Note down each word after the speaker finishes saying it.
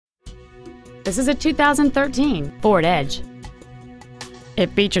This is a 2013 Ford Edge. It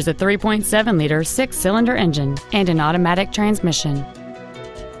features a 3.7-liter six-cylinder engine and an automatic transmission.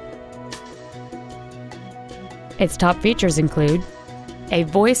 Its top features include a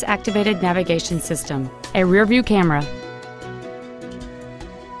voice-activated navigation system, a rear-view camera,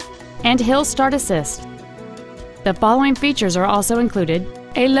 and hill start assist. The following features are also included: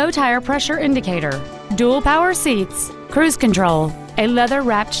 a low tire pressure indicator, dual power seats, cruise control, a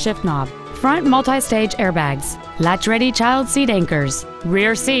leather-wrapped shift knob, front multi-stage airbags, latch-ready child seat anchors,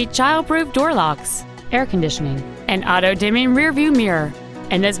 rear seat child-proof door locks, air conditioning, an auto-dimming rear-view mirror,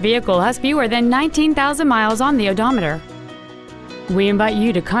 and this vehicle has fewer than 19,000 miles on the odometer. We invite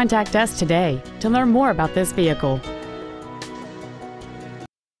you to contact us today to learn more about this vehicle.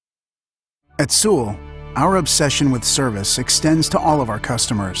 At Sewell, our obsession with service extends to all of our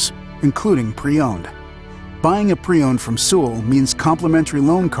customers, including pre-owned. Buying a pre-owned from Sewell means complimentary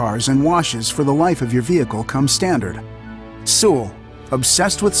loan cars and washes for the life of your vehicle come standard. Sewell,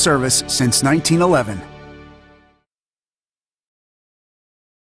 obsessed with service since 1911.